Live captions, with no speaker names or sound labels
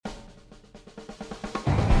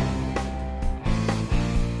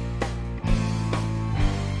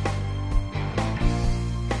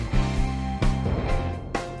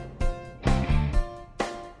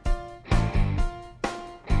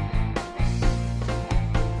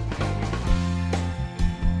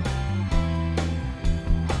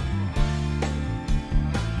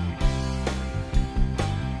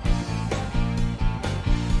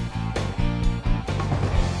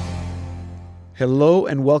Hello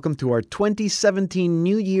and welcome to our 2017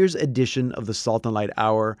 New Year's edition of the Salt and Light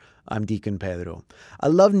Hour. I'm Deacon Pedro. I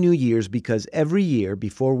love New Year's because every year,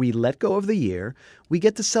 before we let go of the year, we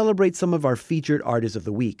get to celebrate some of our featured artists of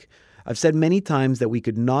the week. I've said many times that we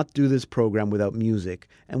could not do this program without music,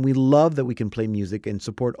 and we love that we can play music and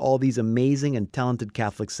support all these amazing and talented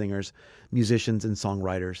Catholic singers, musicians, and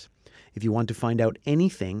songwriters. If you want to find out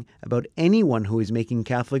anything about anyone who is making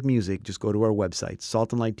Catholic music, just go to our website,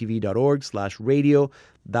 saltandlighttv.org/radio.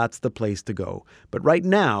 That's the place to go. But right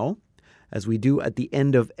now, as we do at the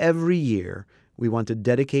end of every year, we want to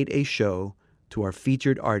dedicate a show to our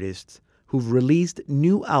featured artists who've released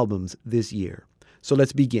new albums this year. So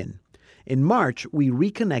let's begin. In March, we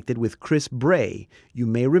reconnected with Chris Bray. You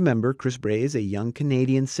may remember Chris Bray is a young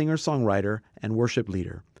Canadian singer-songwriter and worship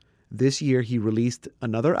leader. This year, he released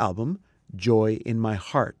another album, Joy in My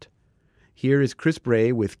Heart. Here is Chris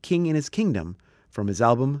Bray with King in His Kingdom from his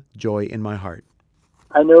album, Joy in My Heart.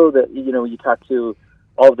 I know that, you talk to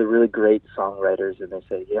all of the really great songwriters and they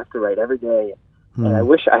say, you have to write every day. And I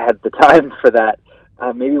wish I had the time for that.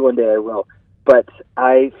 Maybe one day I will. But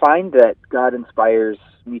I find that God inspires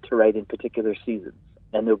me to write in particular seasons.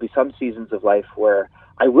 And there'll be some seasons of life where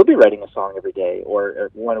I will be writing a song every day or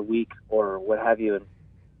one a week or what have you.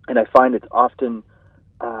 And I find it's often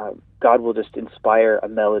God will just inspire a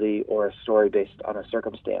melody or a story based on a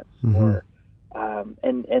circumstance, or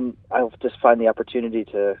and I'll just find the opportunity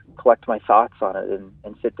to collect my thoughts on it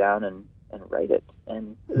and sit down and write it.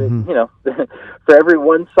 And for every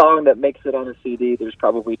one song that makes it on a CD, there's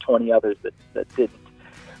probably 20 others that didn't.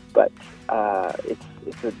 But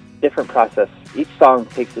it's a different process. Each song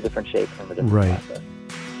takes a different shape from a different process.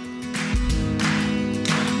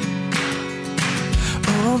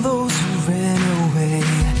 All those who ran away,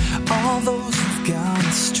 all those who've gone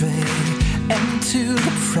astray, and to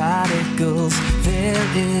the prodigals there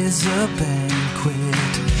is a banquet.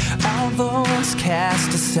 All those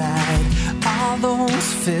cast aside, all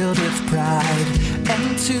those filled with pride,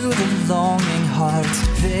 and to the longing hearts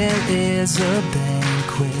there is a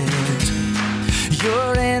banquet.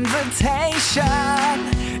 Your invitation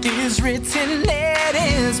is written in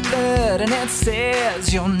His blood, and it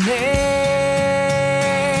says your name.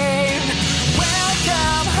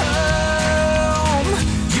 Welcome home.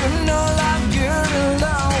 You're no longer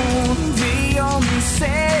alone. The only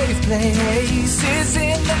safe place is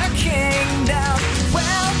in the kingdom.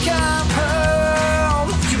 Welcome home.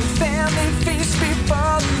 Your family feasts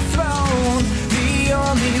before the throne. The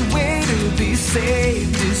only way to be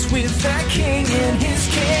saved is with the King in His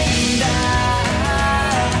kingdom.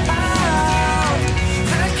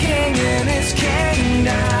 The King in His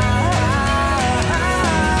kingdom.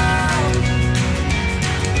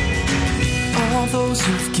 All those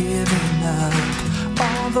who've given up,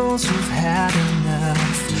 all those who've had enough,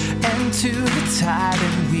 and to the tired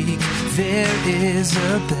and weak there is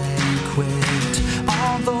a banquet.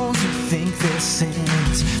 All those who think their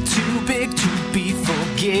sins too big to be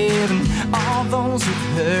forgiven, all those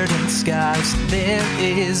who've hurt and scars, there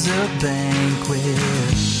is a banquet.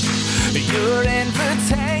 Your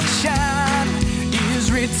invitation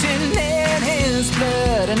is written in His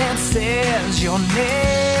blood, and it says your name.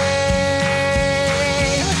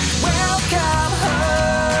 Welcome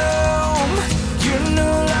home. You're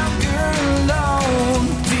no longer alone.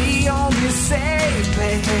 The only safe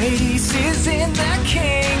place is in the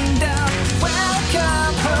kingdom.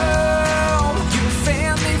 Welcome home. Your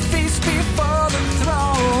family feasts before the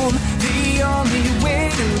throne. The only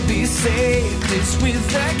way to be saved is with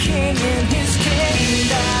the King in His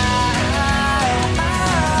kingdom.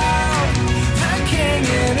 The King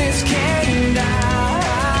in His kingdom.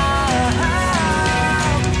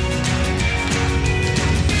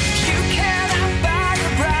 You cannot buy a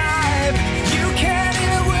bribe. You can't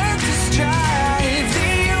even work to strive.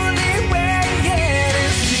 The only way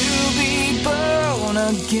is to be born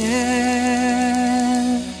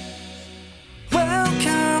again.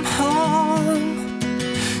 Welcome home.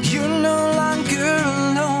 You're no longer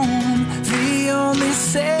alone. The only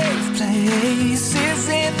safe place is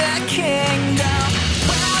in the kingdom.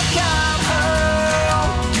 Welcome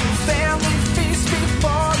home. Your family feasts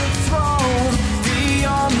before the throne. The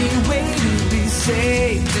only way to be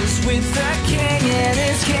saved is with the King in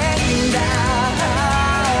His kingdom.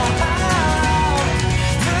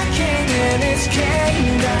 The King in His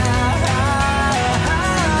kingdom.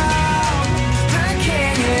 The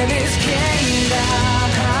King in His kingdom.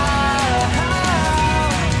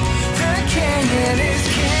 The King in His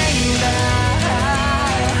kingdom.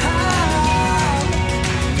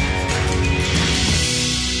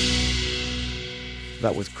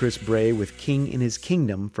 That was Chris Bray with King in His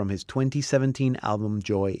Kingdom from his 2017 album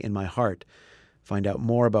Joy in My Heart. Find out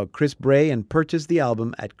more about Chris Bray and purchase the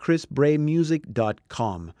album at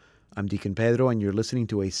chrisbraymusic.com. I'm Deacon Pedro, and you're listening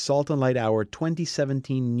to a Salt and Light Hour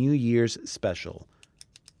 2017 New Year's special.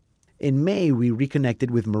 In May, we reconnected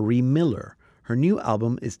with Marie Miller. Her new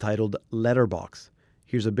album is titled Letterbox.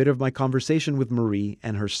 Here's a bit of my conversation with Marie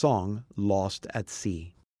and her song, Lost at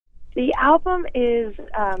Sea. The album is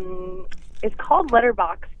called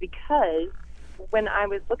Letterbox because when I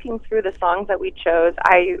was looking through the songs that we chose,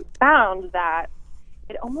 I found that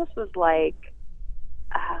it almost was like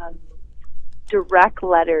direct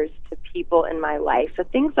letters to people in my life. So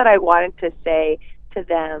things that I wanted to say to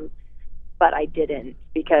them, but I didn't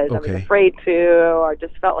because I was afraid to, or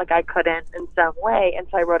just felt like I couldn't in some way. And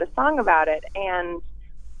so I wrote a song about it. And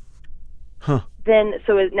then,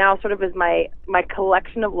 so it now sort of is my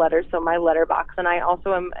collection of letters, so my letterbox. And I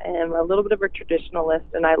also am a little bit of a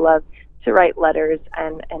traditionalist, and I love to write letters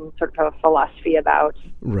and sort of have a philosophy about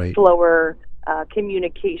slower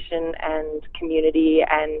communication and community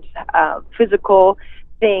and physical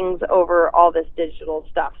things over all this digital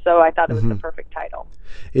stuff. So I thought it was the perfect title.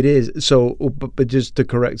 It is. So, but just to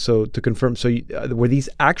confirm, so were these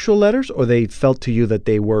actual letters, or they felt to you that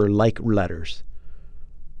they were like letters?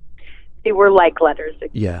 They were like letters.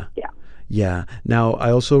 Yeah. Now,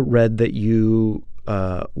 I also read that you,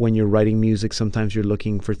 when you're writing music, sometimes you're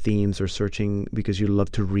looking for themes or searching because you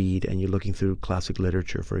love to read, and you're looking through classic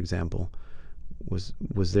literature, for example. Was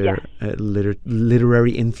there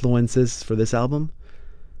literary influences for this album?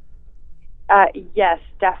 Yes,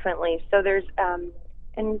 definitely. So there's,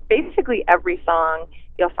 in basically every song,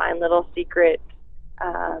 you'll find little secret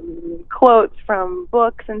quotes from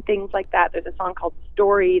books and things like that. There's a song called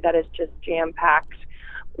Story that is just jam-packed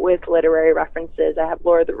with literary references. I have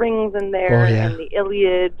Lord of the Rings in there, and the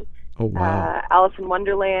Iliad, Alice in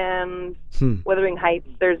Wonderland, Wuthering Heights.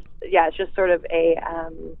 It's just sort of a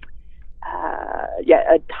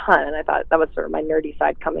ton, and I thought that was sort of my nerdy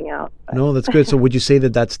side coming out. But. No, that's good. So would you say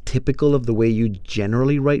that that's typical of the way you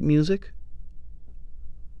generally write music?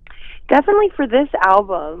 Definitely for this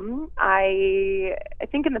album, I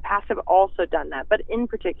think in the past I've also done that, but in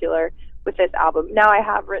particular with this album. Now I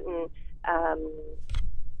have written,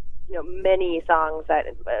 many songs that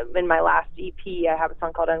in my last EP, I have a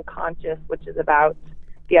song called Unconscious, which is about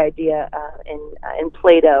the idea in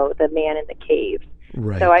Plato, the man in the cave.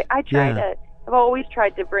 Right. So I try to, I've always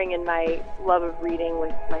tried to bring in my love of reading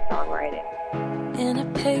with my songwriting. In a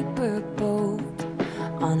paper boat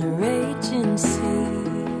on a raging sea,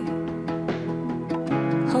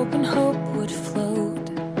 hoping hope would float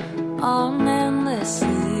on endlessly.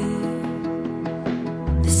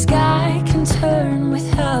 The sky can turn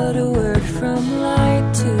without a word from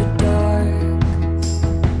light to dark.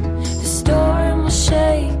 The storm will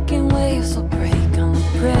shake and waves will break on the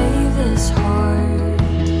bravest heart.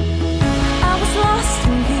 I was lost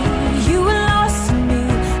in you, you were lost in me,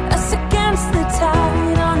 us against the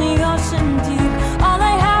tide on the ocean deep. All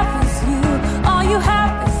I have is you, all you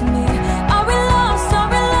have is me. Are we lost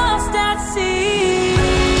at sea?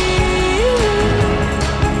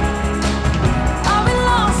 Are we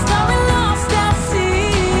lost at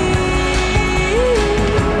sea?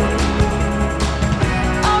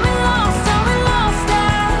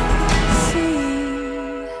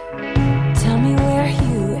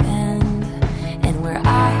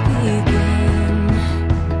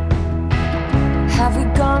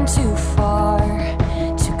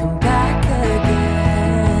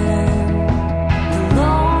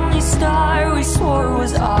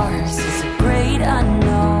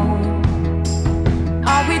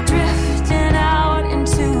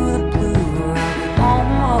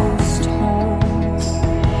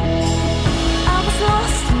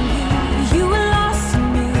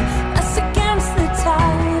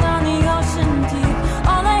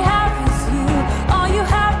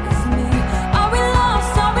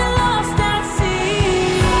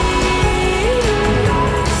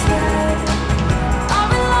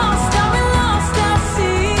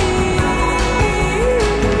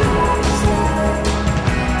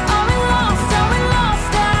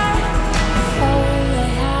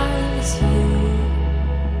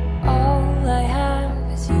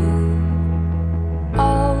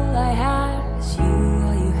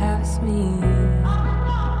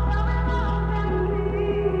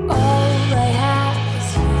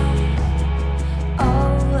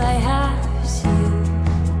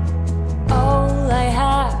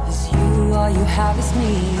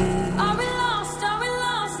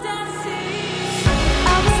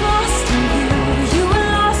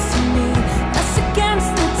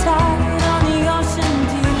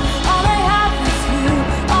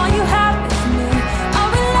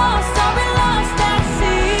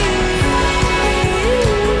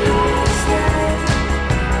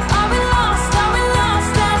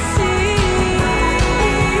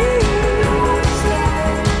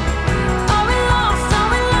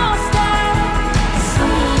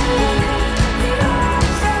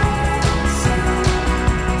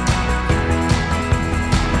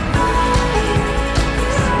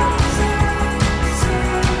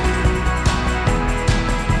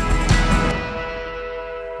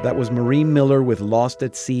 was Marie Miller with Lost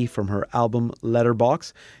at Sea from her album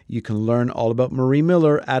Letterbox. You can learn all about Marie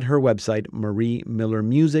Miller at her website,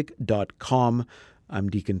 mariemillermusic.com. I'm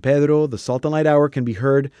Deacon Pedro. The Salt and Light Hour can be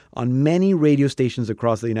heard on many radio stations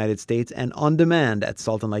across the United States and on demand at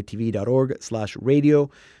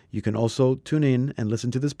saltandlighttv.org/radio. You can also tune in and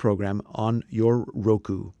listen to this program on your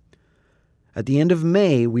Roku. At the end of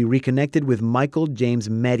May, we reconnected with Michael James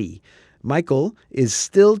Meddy. Michael is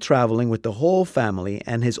still traveling with the whole family,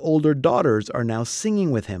 and his older daughters are now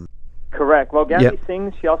singing with him. Correct. Well, Gabby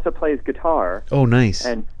sings. She also plays guitar. Oh, nice.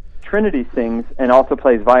 And Trinity sings and also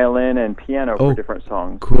plays violin and piano for different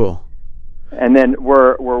songs. Cool. And then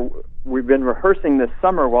we've been rehearsing this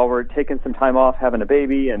summer while we're taking some time off, having a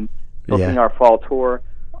baby, and booking our fall tour.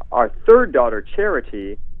 Our third daughter,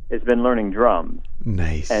 Charity, has been learning drums.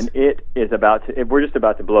 Nice. And we're just about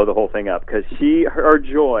to blow the whole thing up because her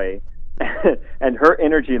joy and her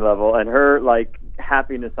energy level and her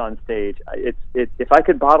happiness on stage, if I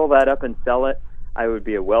could bottle that up and sell it, I would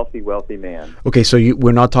be a wealthy, wealthy man. Okay, so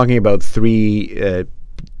we're not talking about three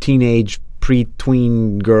teenage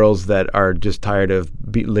pre-tween girls that are just tired of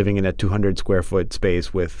living in a 200 square foot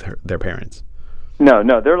space with their parents. No,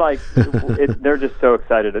 they're they're just so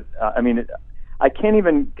excited. I can't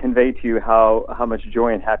even convey to you how much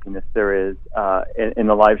joy and happiness there is in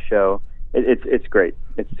the live show. It's great.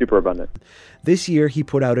 It's super abundant. This year, he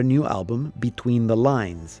put out a new album, Between the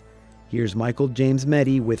Lines. Here's Michael James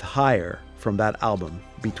Meddy with Higher from that album,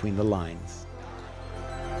 Between the Lines.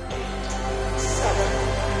 8,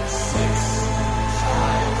 7, 6,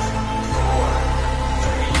 5, 4,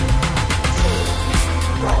 3, 2,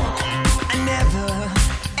 1.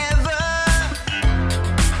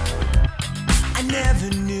 I never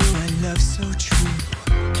knew a love so true.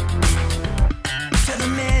 To the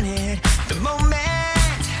minute, the moment,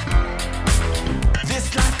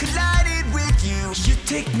 this life collided with you. You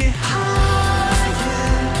take me higher,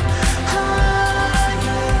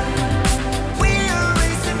 higher. We are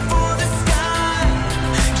racing for the sky.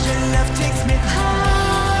 Your love takes me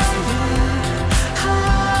higher,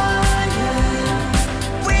 higher.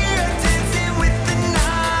 We are dancing with the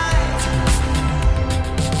night.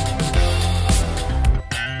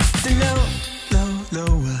 The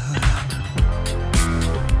lower.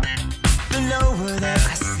 The lower that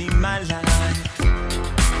I see my life.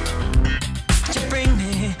 You bring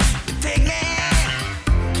me, you take me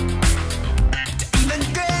to even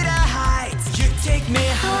greater heights. You take me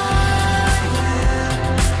higher,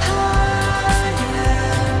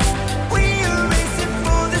 higher. We are racing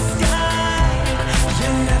for the sky.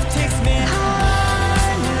 Your love takes me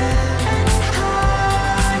higher and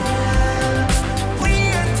higher. We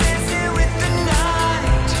are dancing with the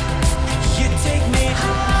night. You take me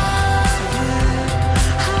higher,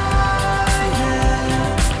 higher.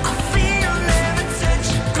 Our feet will never touch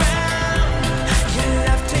the ground. Your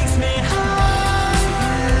love takes me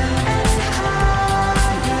higher and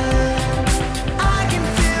higher. I can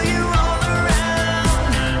feel you all around.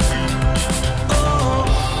 Oh,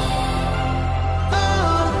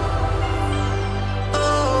 oh,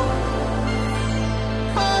 oh,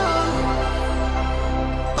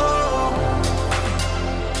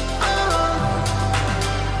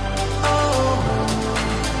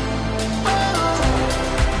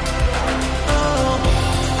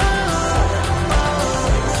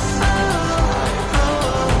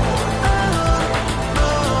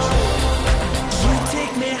 you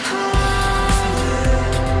take me higher,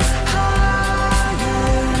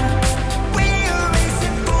 higher. We are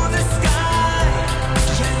racing for the sky.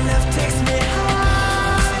 Your love takes me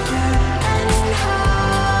higher and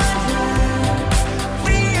higher.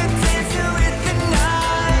 We are dancing with the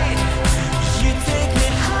night. You take me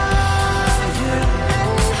higher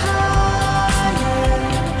and higher.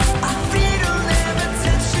 Our feet will never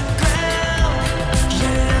touch the ground.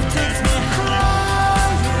 Your love takes me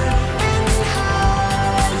higher and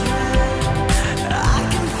higher. I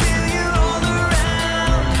can feel you all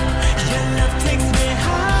around. Your love takes me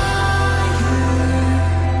higher.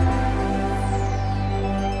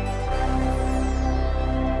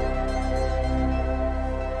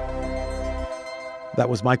 That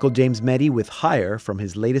was Michael James Meddy with Higher from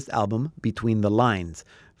his latest album, Between the Lines.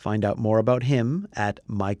 Find out more about him at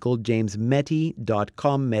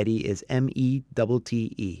michaeljamesmette.com. Meddy is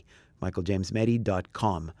METTE.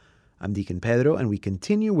 michaeljamesmette.com. I'm Deacon Pedro, and we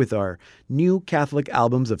continue with our new Catholic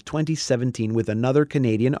albums of 2017 with another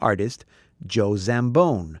Canadian artist, Joe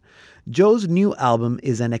Zambone. Joe's new album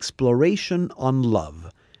is an exploration on love.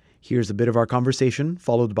 Here's a bit of our conversation,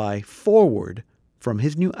 followed by Forward from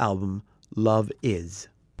his new album, Love Is.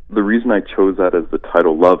 The reason I chose that as the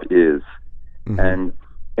title, Love Is, and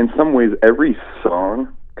in some ways every song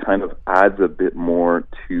kind of adds a bit more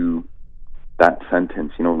to that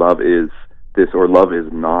sentence. Love is this or love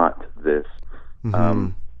is not this.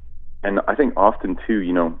 And I think often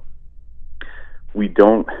too, we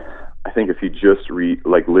don't. I think if you just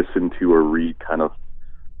listen to or read kind of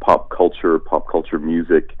pop culture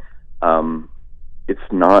music,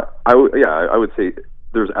 it's not. I would say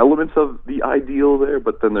there's elements of the ideal there,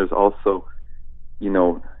 but then there's also,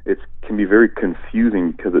 it can be very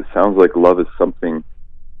confusing because it sounds like love is something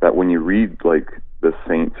that when you read like the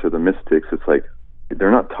saints or the mystics, it's like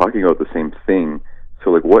they're not talking about the same thing. So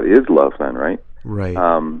like, what is love then, right? Right.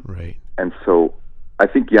 Right. And so I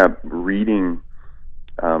think, reading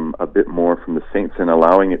a bit more from the saints and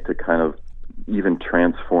allowing it to kind of even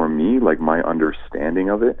transform me, like my understanding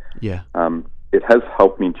of it. Yeah. It has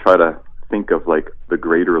helped me try to think of like the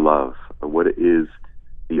greater love, or what it is,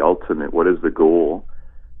 the ultimate, what is the goal,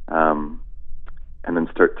 and then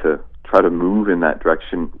start to try to move in that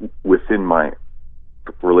direction within my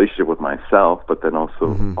relationship with myself, but then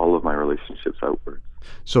also all of my relationships outwards.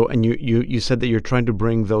 So, and you said that you're trying to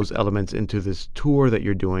bring those elements into this tour that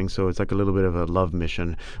you're doing, so it's like a little bit of a love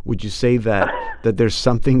mission. Would you say that there's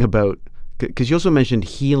something about, because you also mentioned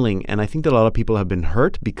healing, and I think that a lot of people have been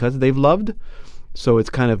hurt because they've loved, so it's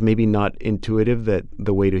kind of maybe not intuitive that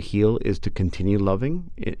the way to heal is to continue loving,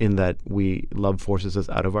 in that love forces us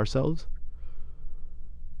out of ourselves?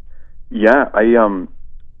 Yeah, I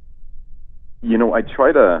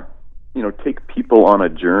try to, take people on a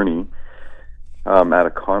journey at a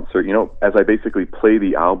concert, as I basically play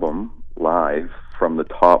the album live from the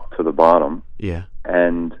top to the bottom. Yeah.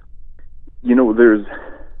 And,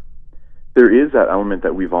 there is that element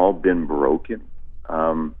that we've all been broken.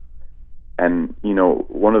 And,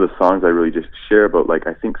 one of the songs I really just share about, like,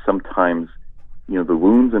 I think sometimes, the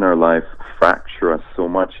wounds in our life fracture us so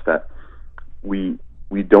much that we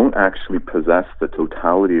don't actually possess the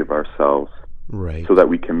totality of ourselves. Right. So that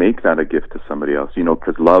we can make that a gift to somebody else,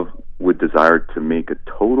 because love would desire to make a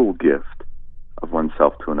total gift of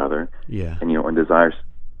oneself to another. Yeah. And desires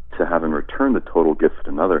to have in return the total gift to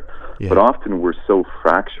another. Yeah. But often we're so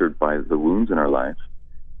fractured by the wounds in our lives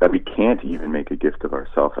that we can't even make a gift of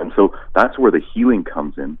ourselves. And so that's where the healing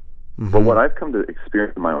comes in. But what I've come to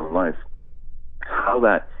experience in my own life, how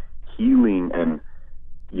that healing and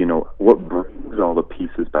what brings all the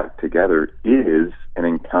pieces back together is an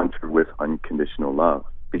encounter with unconditional love.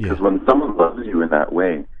 Because when someone loves you in that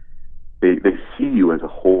way, they see you as a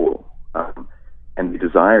whole, and they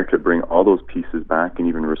desire to bring all those pieces back and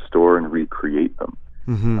even restore and recreate them.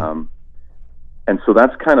 And so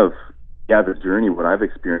that's kind of, the journey, what I've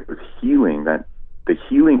experienced with healing, that the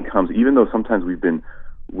healing comes, even though sometimes we've been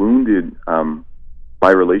wounded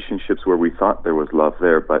by relationships where we thought there was love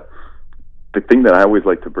there, but the thing that I always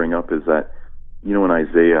like to bring up is that, in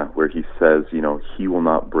Isaiah, where he says, he will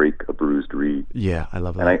not break a bruised reed. Yeah, I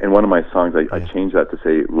love that. And in one of my songs, I changed that to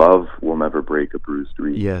say, love will never break a bruised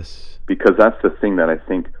reed. Yes. Because that's the thing that I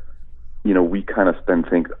think, we kind of then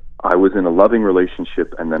think, I was in a loving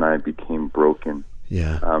relationship and then I became broken.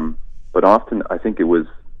 Yeah. But often I think it was,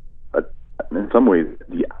 in some ways,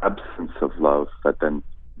 the absence of love that then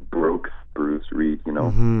broke Bruce Reed, I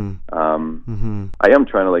am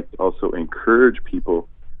trying to also encourage people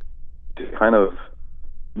to kind of,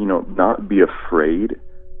 not be afraid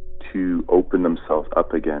to open themselves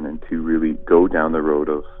up again and to really go down the road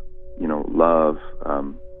of, love,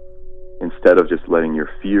 instead of just letting your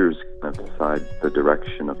fears kind of decide the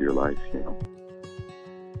direction of your life,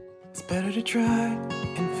 It's better to try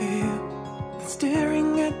and fail than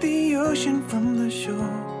staring at the ocean from the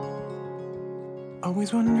shore.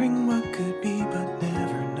 Always wondering what could be, but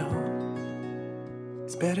never know.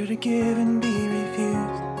 It's better to give and be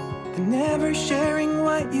refused than never sharing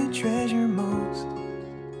what you treasure most.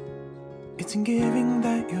 It's in giving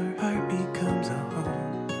that your heart becomes a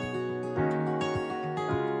home.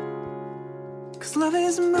 'Cause love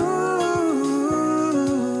is moving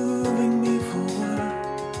me forward.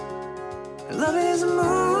 Love is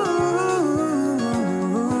moving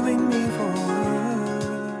me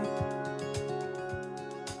forward.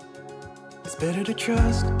 It's better to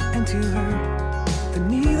trust and to hurt than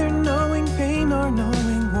neither knowing pain nor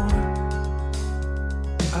knowing warmth.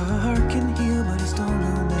 A heart can heal, but a stone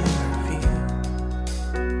will never feel.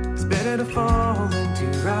 It's better to fall than to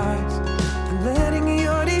rise than letting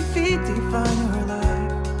your defeat define your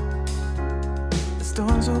life. The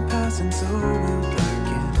storms will pass and so will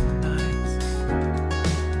darken nights.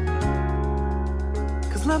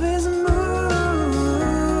 'Cause love is moving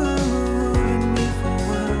me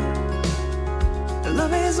forward.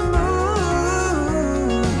 Love is moving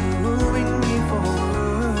me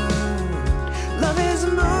forward. Love is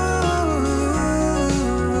moving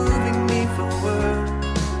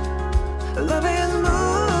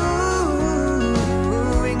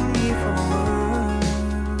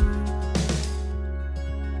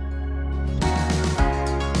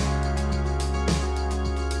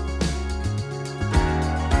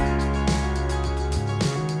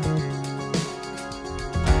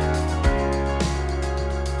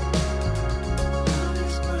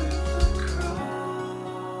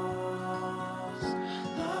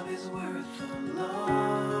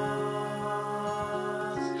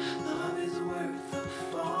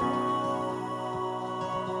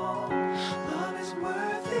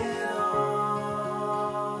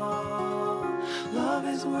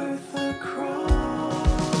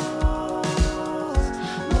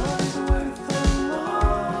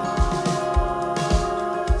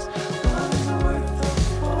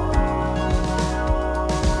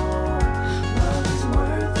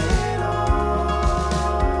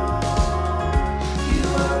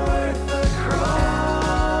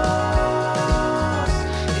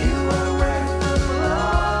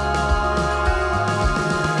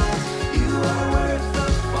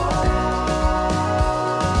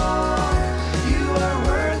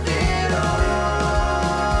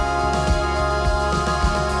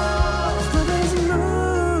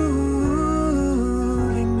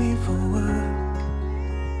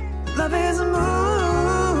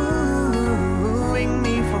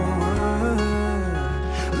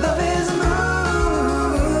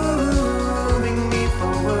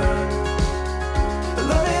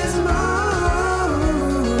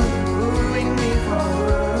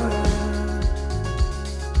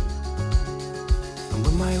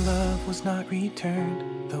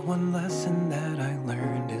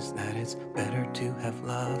better to have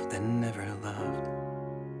loved than never loved.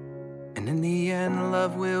 And in the end,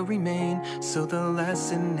 love will remain. So the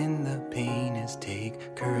lesson in the pain is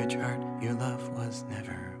take courage, heart, your love was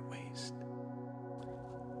never waste.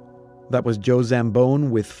 That was Joe Zambone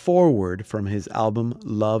with Forward from his album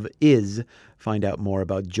Love Is. Find out more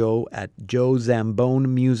about Joe at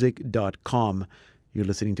joezambonemusic.com. You're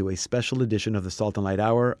listening to a special edition of the Salt and Light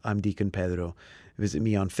Hour. I'm Deacon Pedro. Visit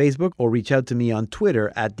me on Facebook or reach out to me on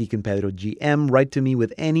Twitter at Deacon Pedro GM. Write to me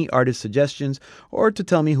with any artist suggestions or to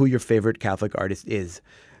tell me who your favorite Catholic artist is.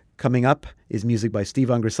 Coming up is music by Steve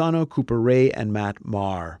Angrisano, Cooper Ray, and Matt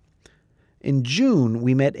Maher. In June,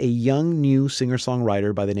 we met a young new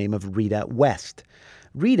singer-songwriter by the name of Rita West.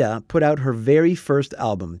 Rita put out her very first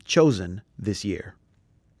album, Chosen, this year.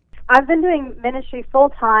 I've been doing ministry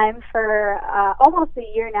full-time for almost a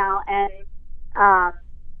year now, and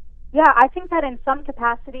I think that in some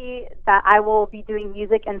capacity that I will be doing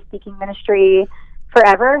music and speaking ministry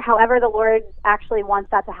forever. However, the Lord actually wants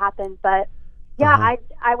that to happen. But I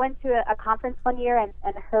went to a conference one year and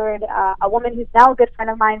heard a woman who's now a good friend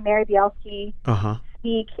of mine, Mary Bielski,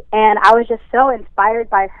 speak, and I was just so inspired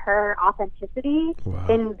by her authenticity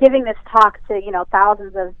in giving this talk to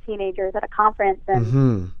thousands of teenagers at a conference,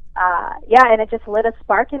 and and it just lit a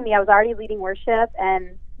spark in me. I was already leading worship,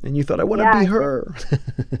 and you thought, I want to be her.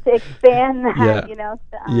 to expand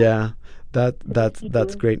that,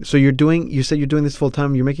 that's great. So you said you're doing this full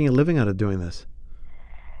time. You're making a living out of doing this.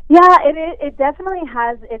 Yeah, it definitely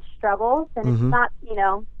has its struggles, and it's not,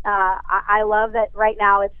 I love that right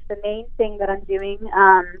now it's the main thing that I'm doing.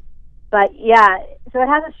 But yeah, so it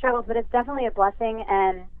has its struggles, but it's definitely a blessing,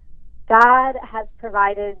 and God has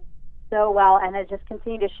provided so well and has just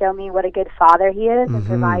continued to show me what a good father he is and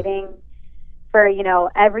providing for,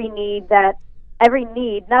 every need,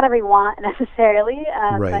 not every want necessarily,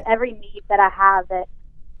 but every need that I have,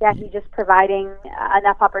 he's just providing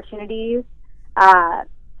enough opportunities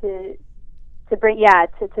to bring,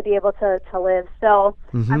 to be able to live. So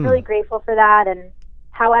I'm really grateful for that. And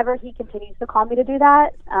however he continues to call me to do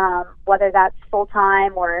that, whether that's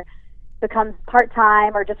full-time or becomes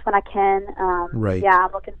part-time or just when I can, I'm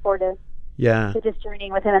looking forward to just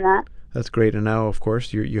journeying with him in that. That's great. And now, of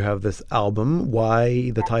course, you have this album.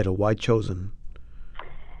 Why the title? Why Chosen?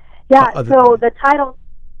 Yeah, so the title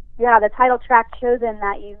track, Chosen,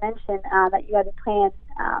 that you mentioned, that you had planned,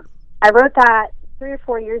 I wrote that 3 or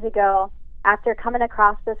 4 years ago after coming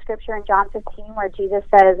across the scripture in John 15 where Jesus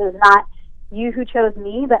says, "It was not you who chose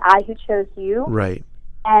me, but I who chose you." Right.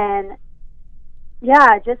 And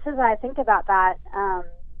just as I think about that,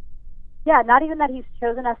 not even that he's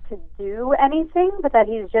chosen us to do anything, but that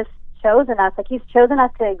he's just chosen us. Like, he's chosen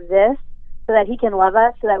us to exist so that he can love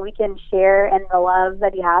us, so that we can share in the love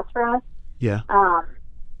that he has for us. Yeah. And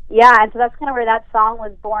so that's kind of where that song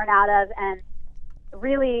was born out of, and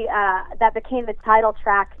really that became the title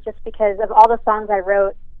track just because of all the songs I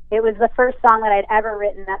wrote. It was the first song that I'd ever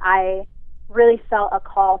written that I really felt a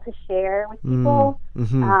call to share with people.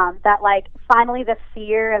 That, like, finally the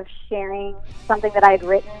fear of sharing something that I had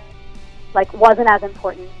written, like, wasn't as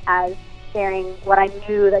important as sharing what I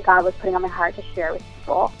knew that God was putting on my heart to share with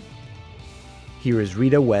people. Here is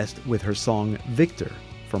Rita West with her song Victor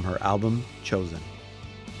from her album Chosen.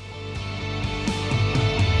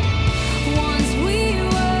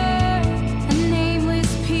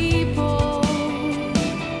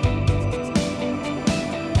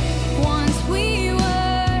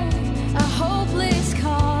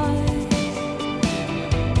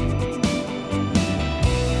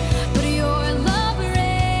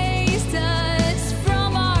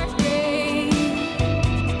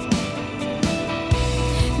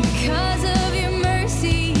 Because of your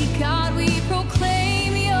mercy, God, we proclaim.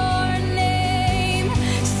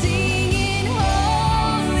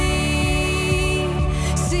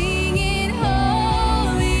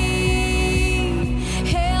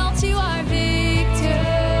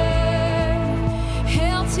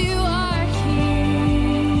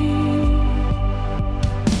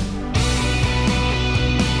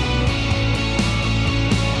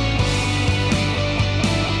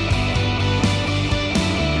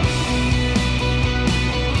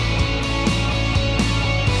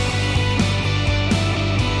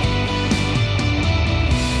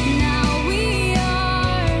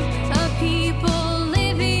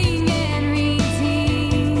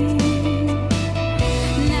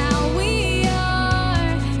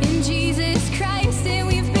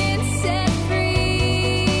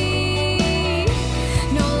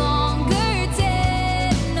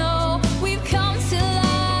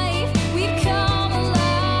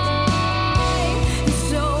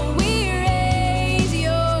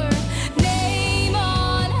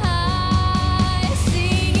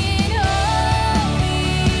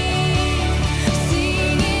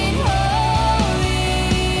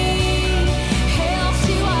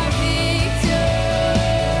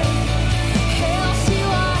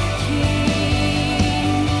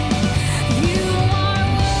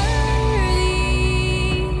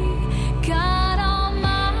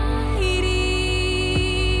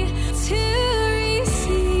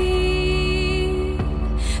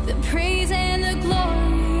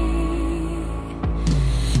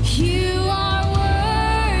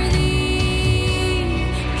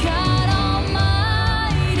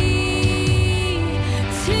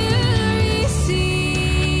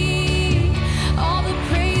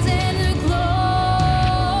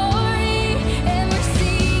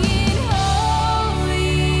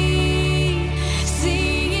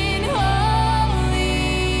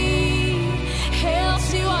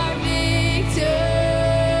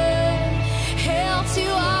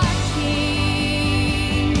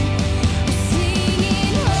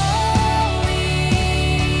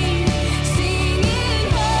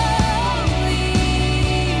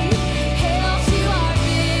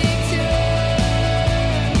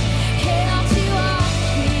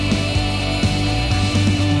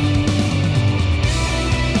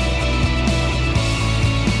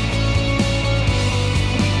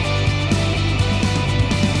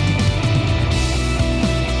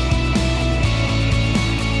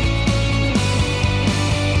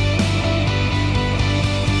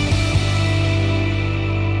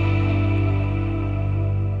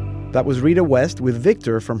 That was Rita West with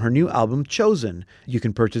Victor from her new album, Chosen. You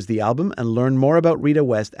can purchase the album and learn more about Rita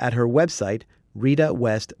West at her website,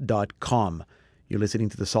 ritawest.com. You're listening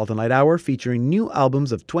to the Salt and Light Hour featuring new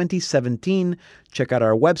albums of 2017. Check out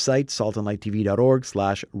our website,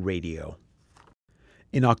 saltandlighttv.org/radio.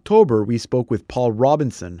 In October, we spoke with Paul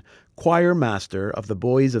Robinson, choir master of the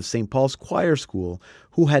Boys of St. Paul's Choir School,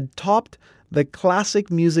 who had topped the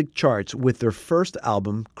classic music charts with their first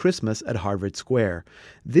album, Christmas at Harvard Square.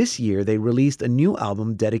 This year, they released a new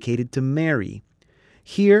album dedicated to Mary.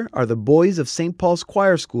 Here are the Boys of St. Paul's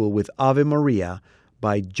Choir School with Ave Maria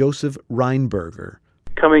by Joseph Reinberger.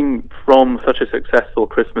 Coming from such a successful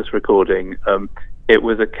Christmas recording, it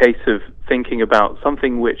was a case of thinking about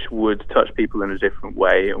something which would touch people in a different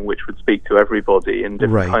way and which would speak to everybody in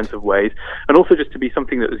different kinds of ways, and also just to be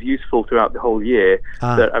something that was useful throughout the whole year.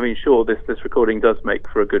 That, I mean, sure, this recording does make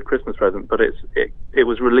for a good Christmas present, but it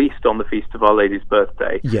was released on the Feast of Our Lady's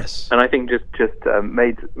birthday. Yes, and I think just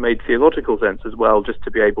made theological sense as well, just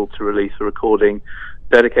to be able to release a recording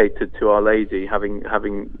dedicated to Our Lady, having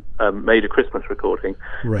made a Christmas recording.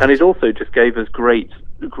 And it also just gave us great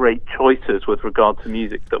choices with regard to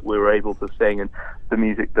music that we were able to sing, and the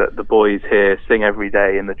music that the boys here sing every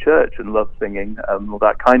day in the church and love singing, or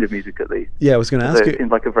that kind of music at least. Yeah, I was going to ask you. It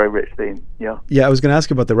seems like a very rich theme. Yeah, I was going to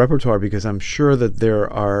ask about the repertoire, because I'm sure that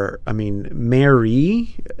there are,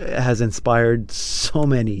 Mary has inspired so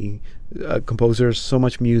many composers, so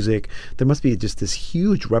much music. There must be just this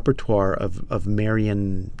huge repertoire of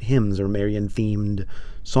Marian hymns or Marian themed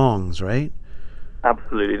songs, right?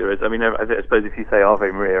 Absolutely, there is. I mean, I suppose if you say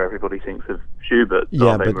Ave Maria, everybody thinks of Schubert's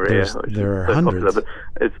Ave Maria. There are hundreds. Popular,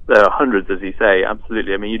 but there are hundreds, as you say.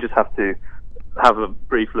 Absolutely. I mean, you just have to have a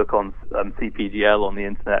brief look on CPDL on the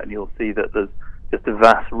internet, and you'll see that there's just a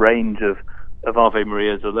vast range of Ave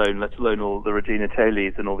Marias alone, let alone all the Regina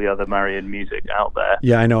Coelis and all the other Marian music out there.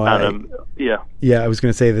 Yeah, I know. And, I was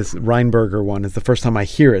going to say this Reinberger one is the first time I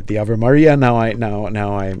hear it, the Ave Maria. Now I'm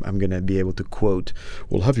going to be able to quote,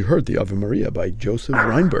 well, have you heard the Ave Maria by Joseph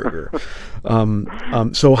Reinberger?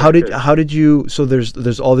 So how did you, so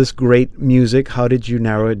there's all this great music. How did you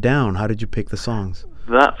narrow it down? How did you pick the songs?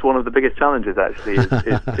 That's one of the biggest challenges, actually, is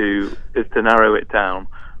to narrow it down.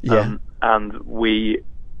 Yeah. And we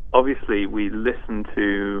listen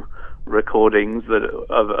to recordings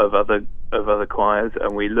of other choirs,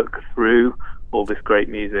 and we look through all this great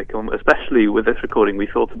music. Especially with this recording, we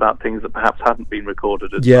thought about things that perhaps hadn't been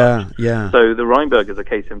recorded as much. Yeah. So the Reinberger is a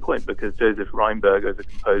case in point, because Joseph Reinberger is a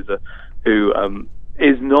composer who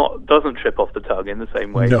doesn't trip off the tongue in the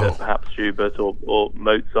same way that perhaps Schubert or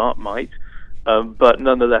Mozart might, but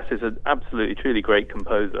nonetheless is an absolutely truly great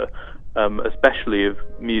composer. Especially of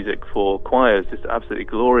music for choirs, just absolutely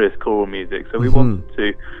glorious choral music. So we wanted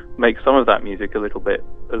to make some of that music a little bit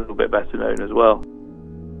better known as well.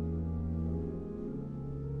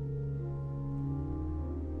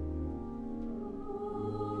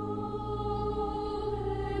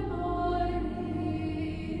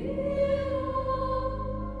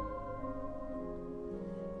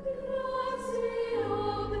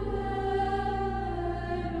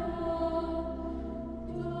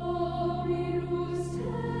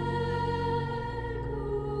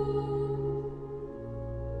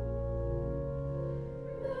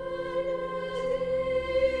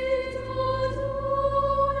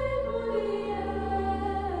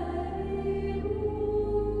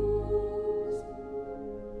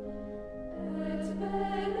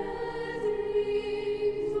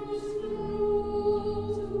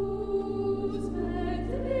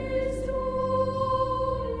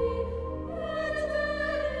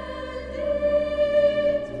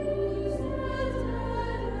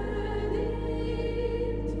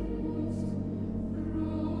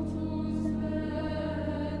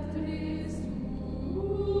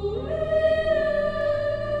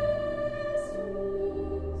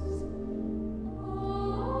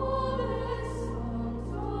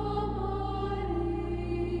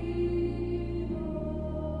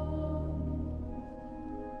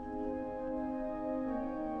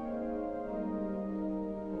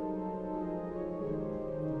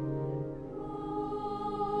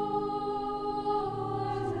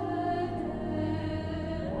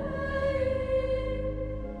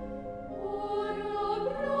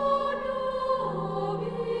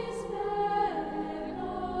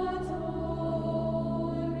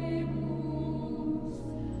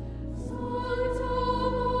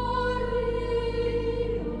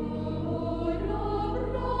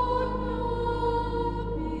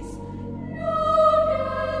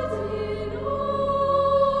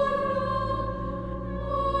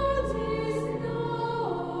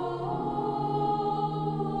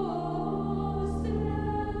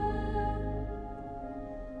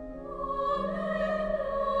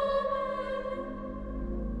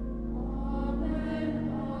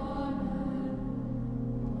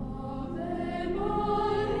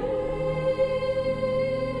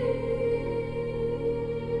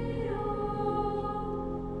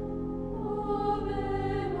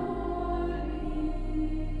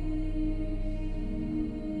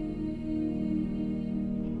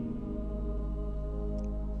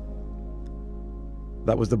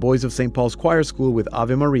 That was the Boys of St. Paul's Choir School with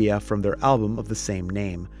Ave Maria from their album of the same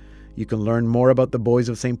name. You can learn more about the Boys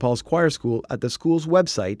of St. Paul's Choir School at the school's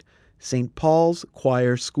website,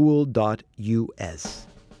 stpaulschoirschool.us.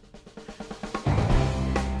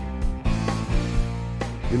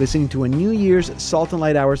 You're listening to a New Year's Salt and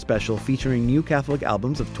Light Hour special featuring new Catholic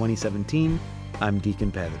albums of 2017. I'm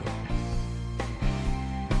Deacon Pedro.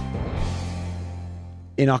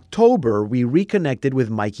 In October, we reconnected with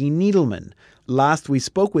Mikey Needleman. Last we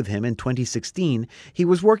spoke with him in 2016, he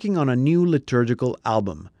was working on a new liturgical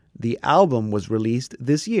album. The album was released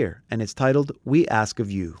this year, and it's titled We Ask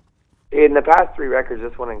of You. In the past 3 records,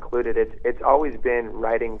 this one included, it's always been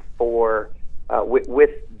writing for,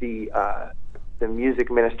 with the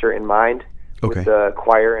music minister in mind, with the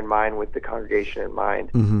choir in mind, with the congregation in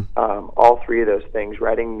mind. Mm-hmm. All 3 of those things,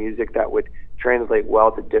 writing music that would translate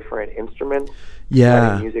well to different instruments,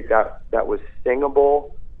 writing music that was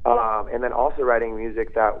singable, and then also writing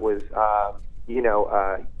music that was,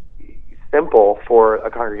 simple for a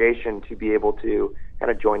congregation to be able to kind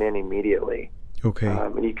of join in immediately. Okay.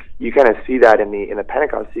 And you kind of see that in the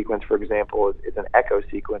Pentecost sequence, for example, it's an echo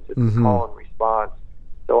sequence. It's a call and response.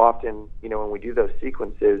 So often, when we do those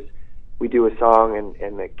sequences, we do a song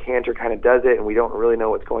and the cantor kind of does it, and we don't really know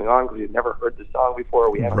what's going on because we've never heard the song before.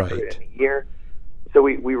 We haven't heard it in a year. So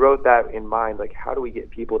we wrote that in mind, like how do we get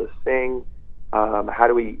people to sing? How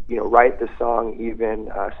do we write the song even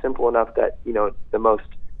simple enough that the most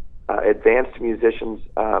advanced musicians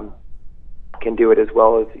can do it, as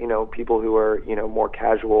well as people who are more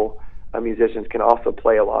casual musicians can also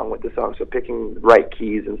play along with the song. So picking the right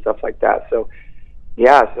keys and stuff like that. So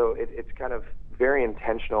so it's kind of very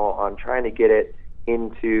intentional on trying to get it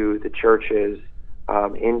into the churches,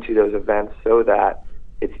 into those events, so that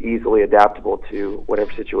it's easily adaptable to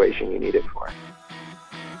whatever situation you need it for.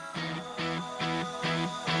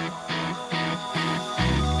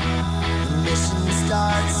 The mission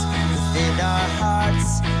starts within our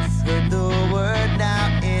hearts. Heard the word,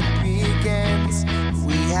 now it begins.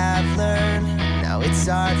 We have learned, now it's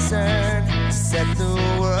our turn to set the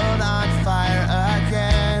world on fire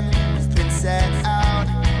again. We've been set out,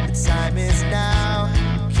 the time is now.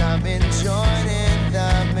 Come and join in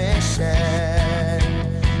the mission.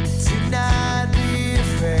 Do not be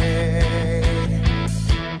afraid.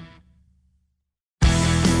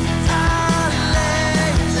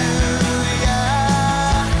 Hallelujah,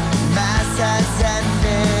 Mass has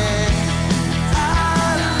ended.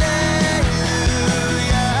 Hallelujah,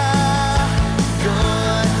 go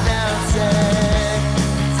announce it.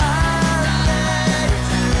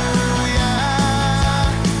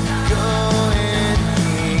 Hallelujah, go in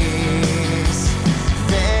peace.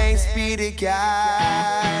 Thanks be to God.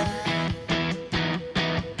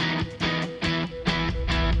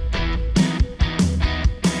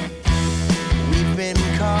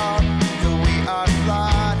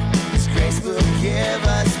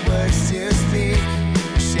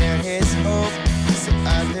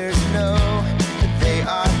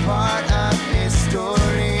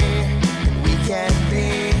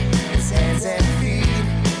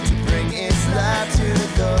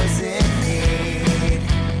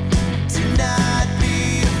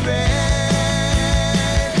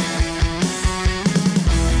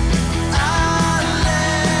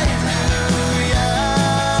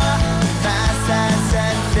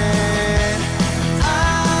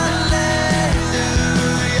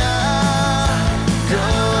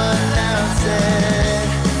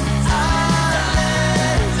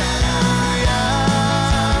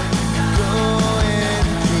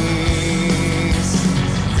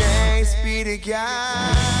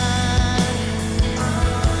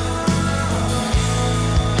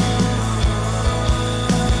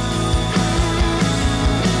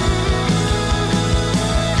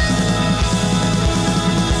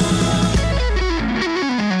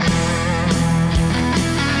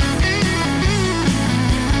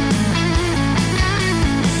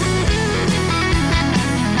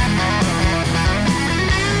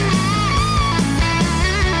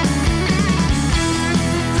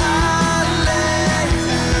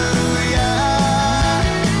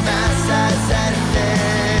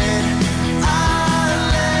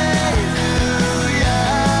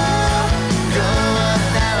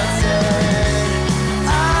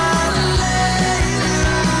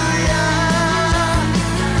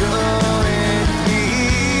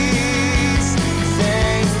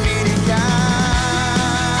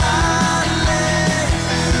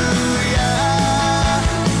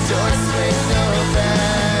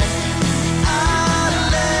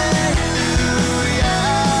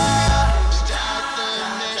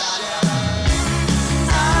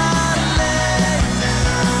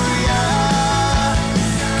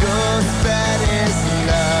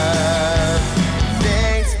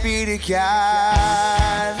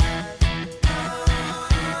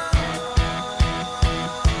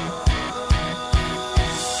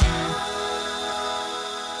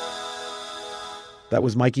 That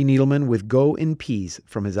was Mikey Needleman with Go in Peace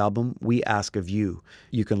from his album We Ask of You.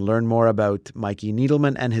 You can learn more about Mikey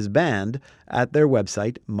Needleman and his band at their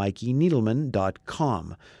website,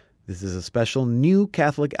 mikeyneedleman.com. This is a special New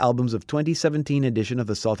Catholic Albums of 2017 edition of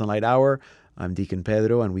the Salt and Light Hour. I'm Deacon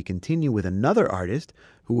Pedro, and we continue with another artist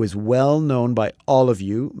who is well known by all of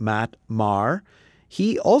you, Matt Maher.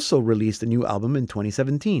 He also released a new album in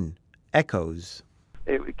 2017, Echoes.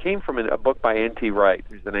 It came from a book by N.T. Wright,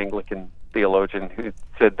 who's an Anglican theologian, who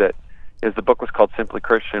said that the book was called Simply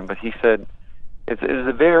Christian, but he said it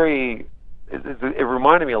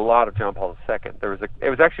reminded me a lot of John Paul II. It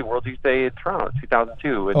was actually World Youth Day in Toronto,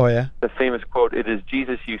 2002. And the famous quote, "It is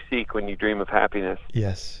Jesus you seek when you dream of happiness."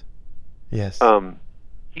 Yes. He's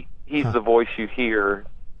the voice you hear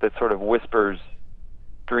that sort of whispers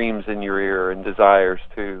dreams in your ear and desires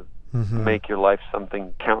to make your life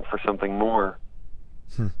count for something more.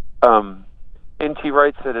 N.T.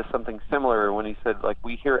 Wright said is something similar when he said, like,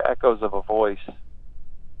 we hear echoes of a voice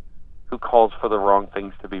who calls for the wrong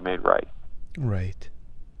things to be made right. Right.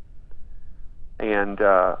 And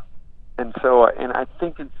I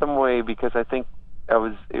think in some way, because I think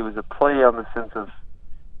it was a play on the sense of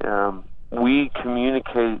we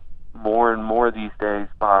communicate more and more these days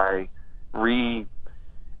by resharing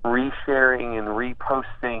and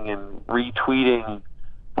reposting and retweeting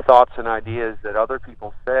thoughts and ideas that other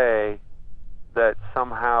people say that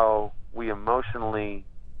somehow we emotionally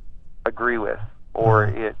agree with, or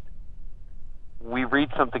we read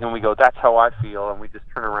something and we go, "That's how I feel," and we just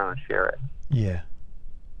turn around and share it. Yeah.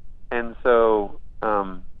 And so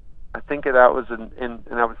I think that was, and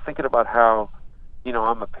I was thinking about how,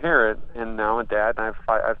 I'm a parent and now I'm a dad and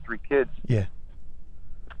I have 3 kids. Yeah.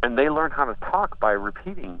 And they learn how to talk by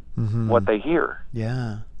repeating what they hear.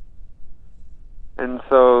 Yeah. And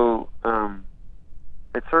so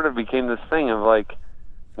it sort of became this thing of like,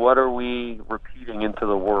 what are we repeating into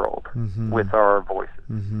the world with our voices?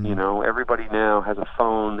 Everybody now has a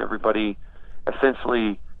phone. Everybody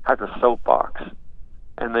essentially has a soapbox,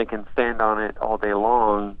 and they can stand on it all day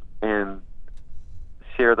long and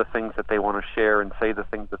share the things that they want to share and say the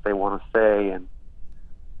things that they want to say. And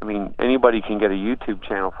I mean, anybody can get a YouTube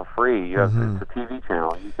channel for free. It's a TV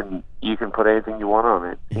channel. You can put anything you want on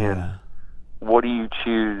it. Yeah. And what do you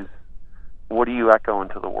choose? What do you echo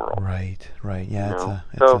into the world? Right. Yeah.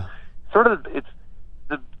 It's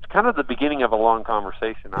kind of the beginning of a long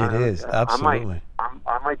conversation. It is, absolutely.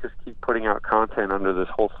 I might just keep putting out content under this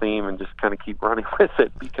whole theme and just kind of keep running with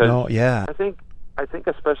it, because I think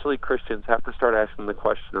especially Christians have to start asking the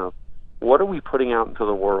question of, what are we putting out into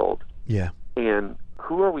the world? Yeah. And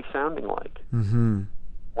who are we sounding like when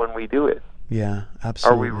we do it? Yeah,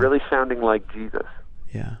 absolutely. Are we really sounding like Jesus?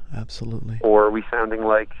 Yeah, absolutely. Or are we sounding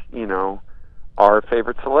like, our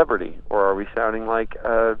favorite celebrity? Or are we sounding like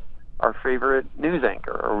our favorite news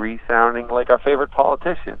anchor? Are we sounding like our favorite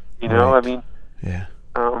politician? Right. I mean, yeah.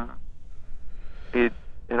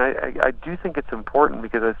 I do think it's important,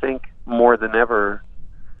 because I think more than ever,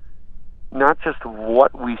 not just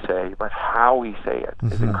what we say, but how we say it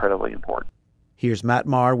is incredibly important. Here's Matt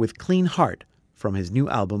Maher with Clean Heart from his new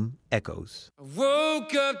album, Echoes. I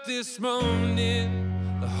woke up this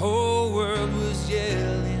morning, the whole world was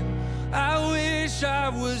yelling. I wish I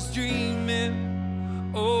was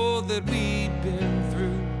dreaming all that we'd been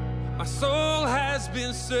through. My soul has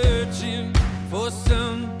been searching for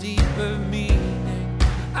some deeper meaning.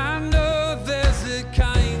 I know there's a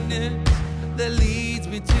kindness that leads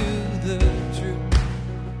me to the truth.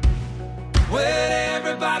 When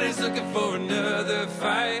everybody's looking for another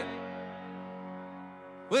fight,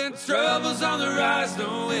 when trouble's on the rise,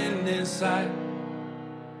 no end in sight.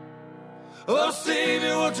 Oh,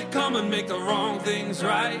 Savior, won't you come and make the wrong things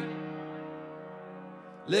right?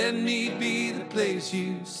 Let me be the place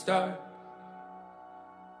you start.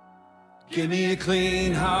 Give me a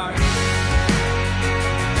clean heart.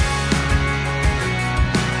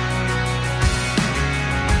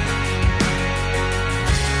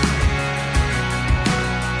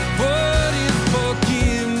 What is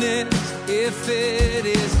forgiveness if it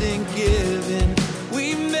isn't given?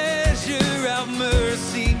 We measure out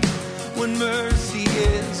mercy when mercy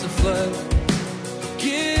is a flood.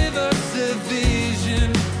 Give us a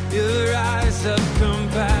vision, your eyes of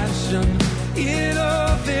compassion. In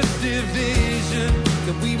all this division,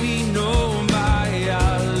 that we be known by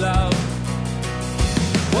our love.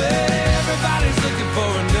 When everybody's looking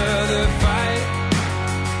for another fight,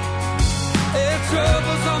 and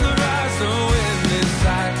trouble's on the rise, no end in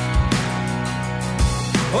sight.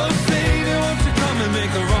 Oh, Savior, won't you come and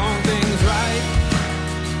make the wrong things right?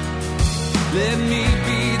 Let me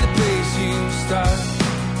be the place you start.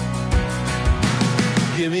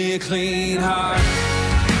 Give me a clean heart.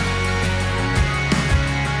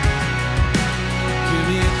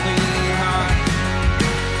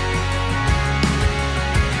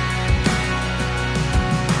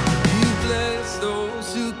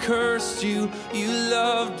 cursed you. You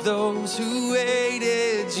loved those who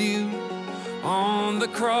hated you. On the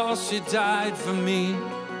cross you died for me.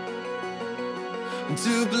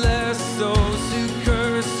 To bless those who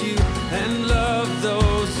curse you and love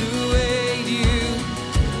those who hate you.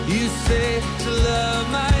 You say to love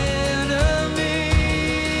my enemies.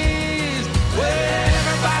 When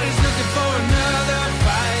everybody's looking for another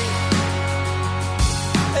fight,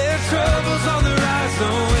 there's troubles on the rise,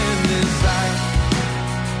 no end in sight.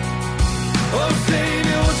 Oh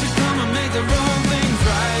Savior, won't you come and make the wrong things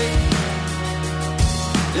right?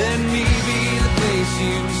 Let me be the place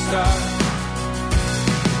you start.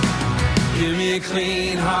 Give me a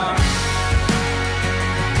clean heart.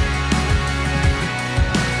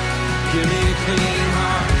 Give me a clean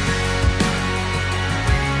heart.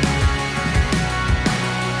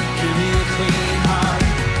 Give me a clean heart.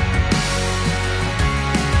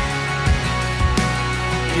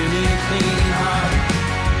 Give me a clean heart.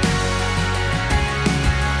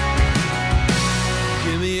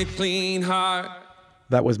 Give me a clean heart.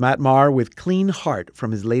 That was Matt Maher with Clean Heart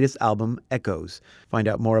from his latest album, Echoes. Find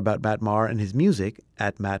out more about Matt Maher and his music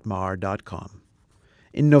at mattmaher.com.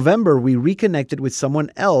 In November, we reconnected with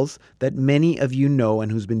someone else that many of you know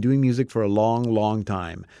and who's been doing music for a long, long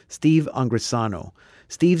time, Steve Angrisano.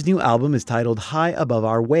 Steve's new album is titled High Above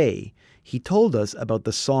Our Way. He told us about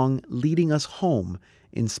the song Leading Us Home,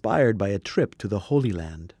 inspired by a trip to the Holy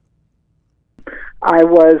Land. I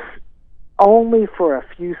was only for a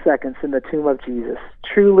few seconds in the tomb of Jesus,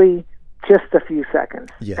 truly just a few seconds.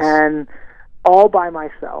 Yes. And all by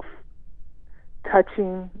myself,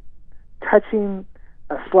 touching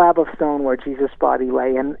a slab of stone where Jesus' body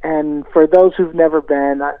lay. And for those who've never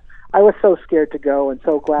been, I was so scared to go and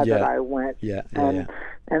so glad that I went. And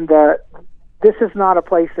this is not a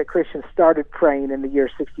place that Christians started praying in the year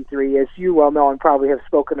 63, as you well know and probably have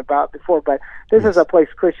spoken about before, but this is a place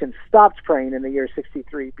Christians stopped praying in the year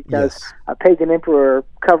 63 because a pagan emperor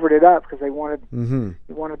covered it up because they wanted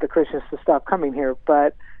the Christians to stop coming here.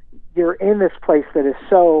 But you're in this place that is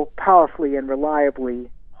so powerfully and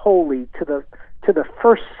reliably holy to the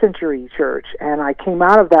first century church. And I came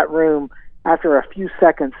out of that room after a few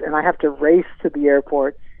seconds, and I have to race to the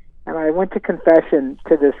airport, and I went to confession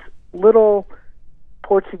to this little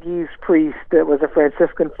Portuguese priest that was a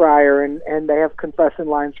Franciscan friar, and they have confession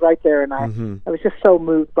lines right there, and I was just so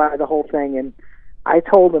moved by the whole thing. And I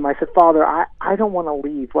told him, I said, Father, I don't want to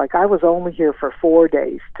leave. Like, I was only here for 4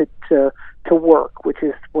 days to work, which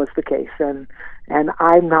was the case, and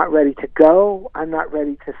I'm not ready to go. I'm not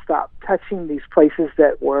ready to stop touching these places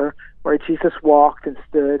that were where Jesus walked and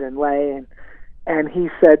stood and lay. And he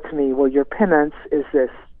said to me, well, your penance is this: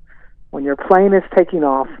 when your plane is taking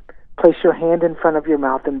off, place your hand in front of your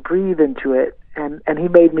mouth and breathe into it. And he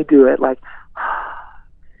made me do it, like,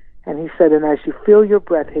 and he said, and as you feel your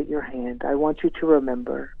breath hit your hand, I want you to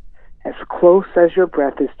remember, as close as your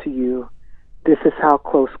breath is to you, this is how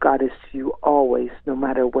close God is to you always, no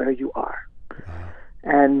matter where you are.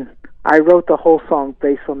 And I wrote the whole song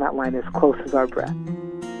based on that line, as close as our breath.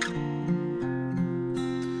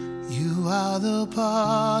 You are the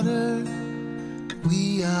potter,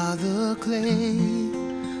 we are the clay.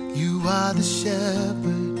 You are the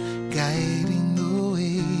shepherd guiding the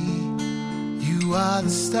way. You are the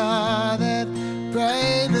star that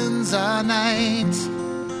brightens our night,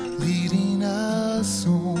 leading us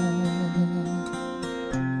home,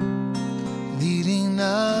 leading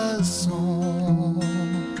us home.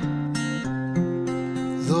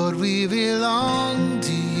 Lord, we belong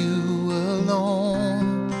to you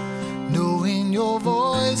alone. Knowing your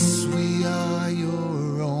voice, we are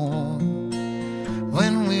your own.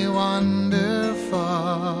 When we wander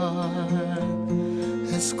far,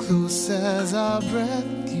 as close as our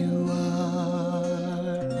breath you are.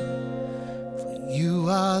 For you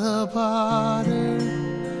are the potter,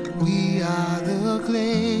 we are the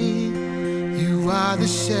clay. You are the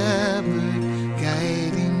shepherd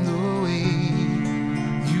guiding the way.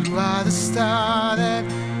 You are the star that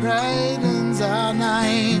brightens our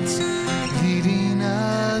night, leading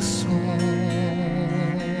us home,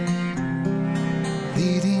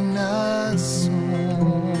 leading us home.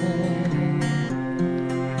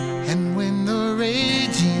 And when the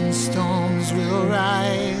raging storms will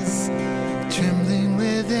rise, trembling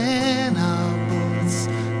within our boats,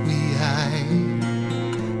 we hide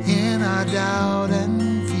in our doubt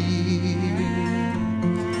and fear.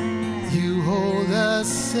 You hold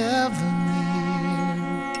us ever near.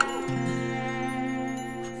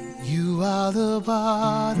 You are the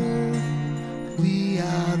potter, we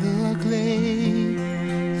are the clay.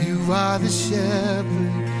 You are the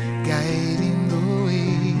shepherd guiding the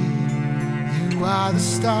way. You are the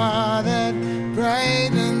star that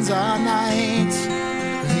brightens our night,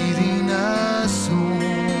 leading us home,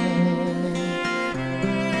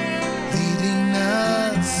 leading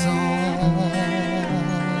us home.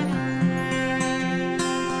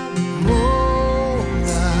 Mold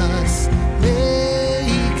us,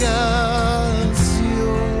 make us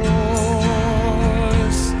yours.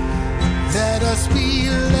 Let us be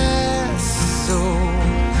less so.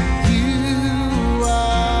 You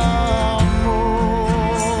are more.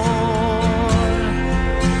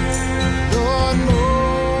 Lord,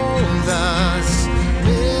 mold us,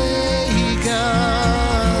 make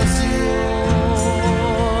us yours.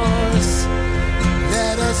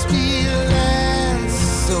 Let us be less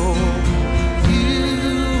so.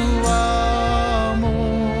 You are more.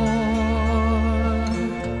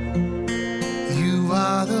 You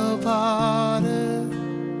are the potter,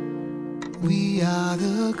 we are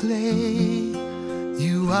the clay.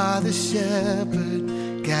 You are the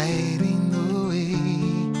shepherd guiding the way.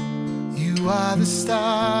 You are the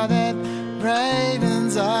star that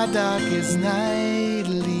brightens our darkest night,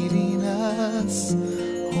 leading us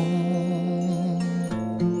home,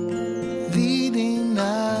 leading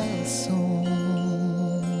us home,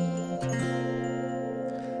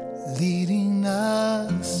 leading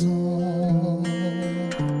us home.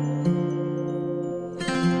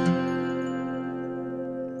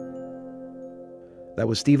 That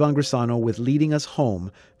was Steve Angrisano with Leading Us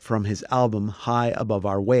Home from his album High Above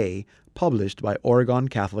Our Way, published by Oregon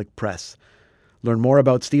Catholic Press. Learn more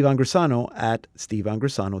about Steve Angrisano at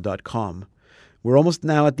steveangrisano.com. We're almost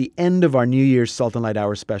now at the end of our New Year's Salt and Light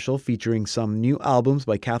Hour special, featuring some new albums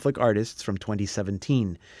by Catholic artists from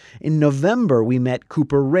 2017. In November, we met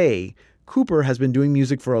Cooper Ray. Cooper has been doing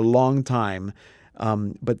music for a long time,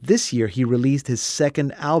 but this year he released his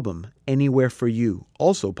second album, Anywhere for You,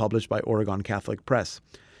 also published by Oregon Catholic Press.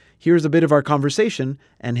 Here's a bit of our conversation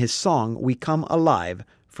and his song, We Come Alive,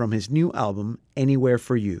 from his new album, Anywhere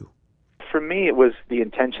for You. For me, it was the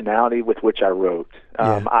intentionality with which I wrote.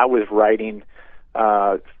 I was writing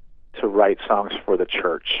to write songs for the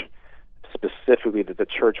church, specifically that the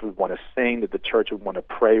church would want to sing, that the church would want to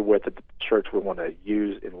pray with, that the church would want to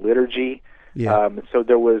use in liturgy. So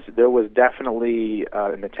there was definitely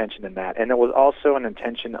an intention in that, and there was also an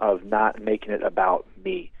intention of not making it about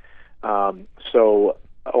me. So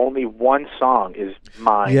only one song is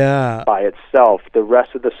mine by itself. The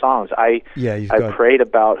rest of the songs, I prayed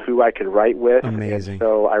about who I could write with. Amazing. And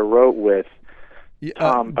so I wrote with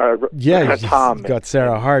Tom. Tom. You've got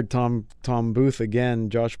Sarah Hart, Tom Booth again,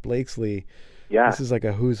 Josh Blakesley. Yeah, this is like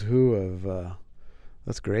a who's who of.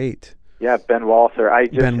 That's great. Yeah, Ben Walther.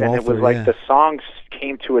 It was like the songs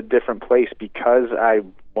came to a different place because I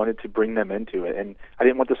wanted to bring them into it, and I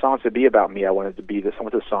didn't want the songs to be about me. I wanted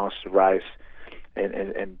the songs to rise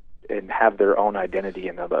and have their own identity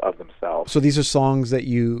of themselves. So these are songs that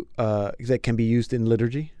you that can be used in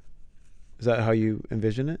liturgy? Is that how you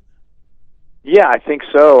envision it? Yeah, I think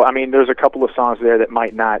so. I mean, there's a couple of songs there that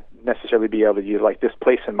might not necessarily be able to use. Like This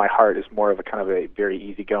Place in My Heart is more of a kind of a very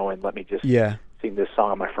easygoing, let me just sing this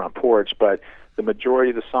song on my front porch. But the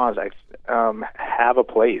majority of the songs have a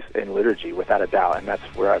place in liturgy, without a doubt, and that's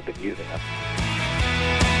where I've been using them.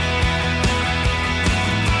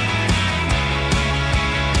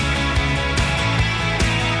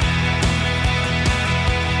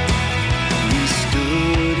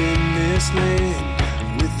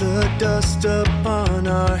 Land with the dust upon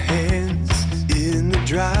our hands, in the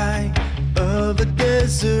dry of a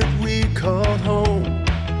desert we called home.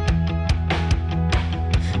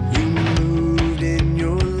 You moved in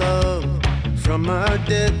your love, from our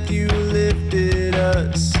death you lifted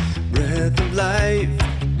us. Breath of life,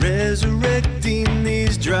 resurrecting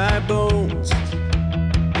these dry bones.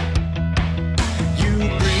 You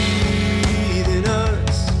breathe in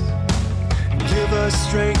us, give us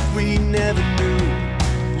strength we never knew.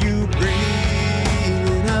 You breathe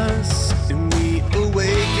in us and we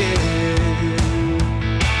awaken.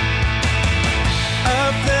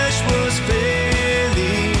 Our flesh was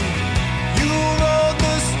failing, you rolled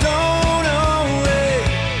the stone away.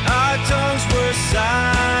 Our tongues were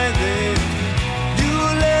silent, you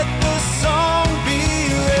let the song be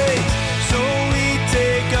raised. So we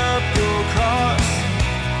take up your cross,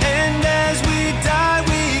 and as we die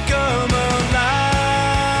we come alive.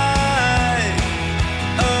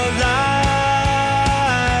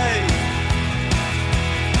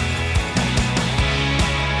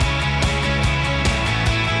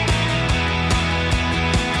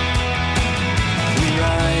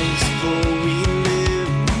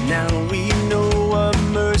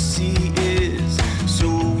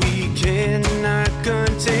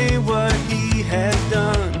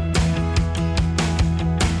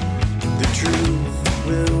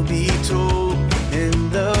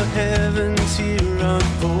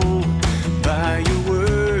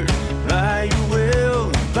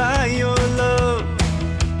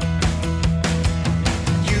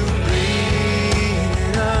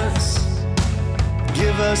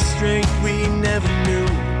 us strength we never knew.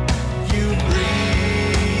 You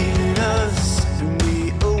breathe in us and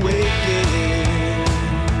we awaken.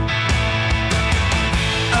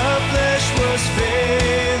 Our flesh was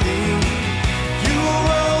failing. You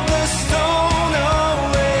rolled the stone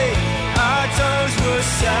away. Our tongues were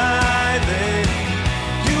silent.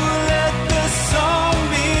 You let the song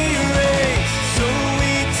be raised. So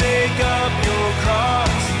we take up your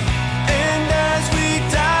cross, and as we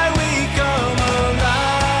die we come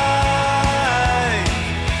alive,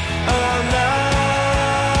 alive.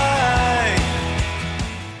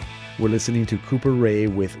 We're listening to Cooper Ray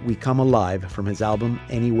with We Come Alive from his album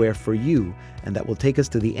Anywhere for You, and that will take us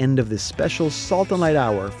to the end of this special Salt and Light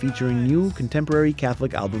Hour featuring new contemporary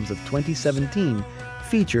Catholic albums of 2017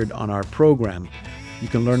 featured on our program. You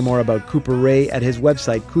can learn more about Cooper Ray at his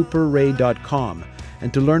website, cooperray.com.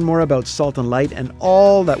 And to learn more about Salt and Light and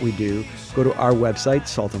all that we do, go to our website,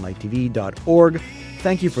 saltandlighttv.org.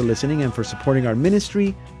 Thank you for listening and for supporting our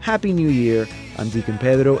ministry. Happy New Year. I'm Deacon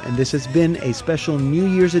Pedro, and this has been a special New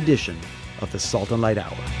Year's edition of the Salt and Light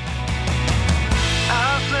Hour.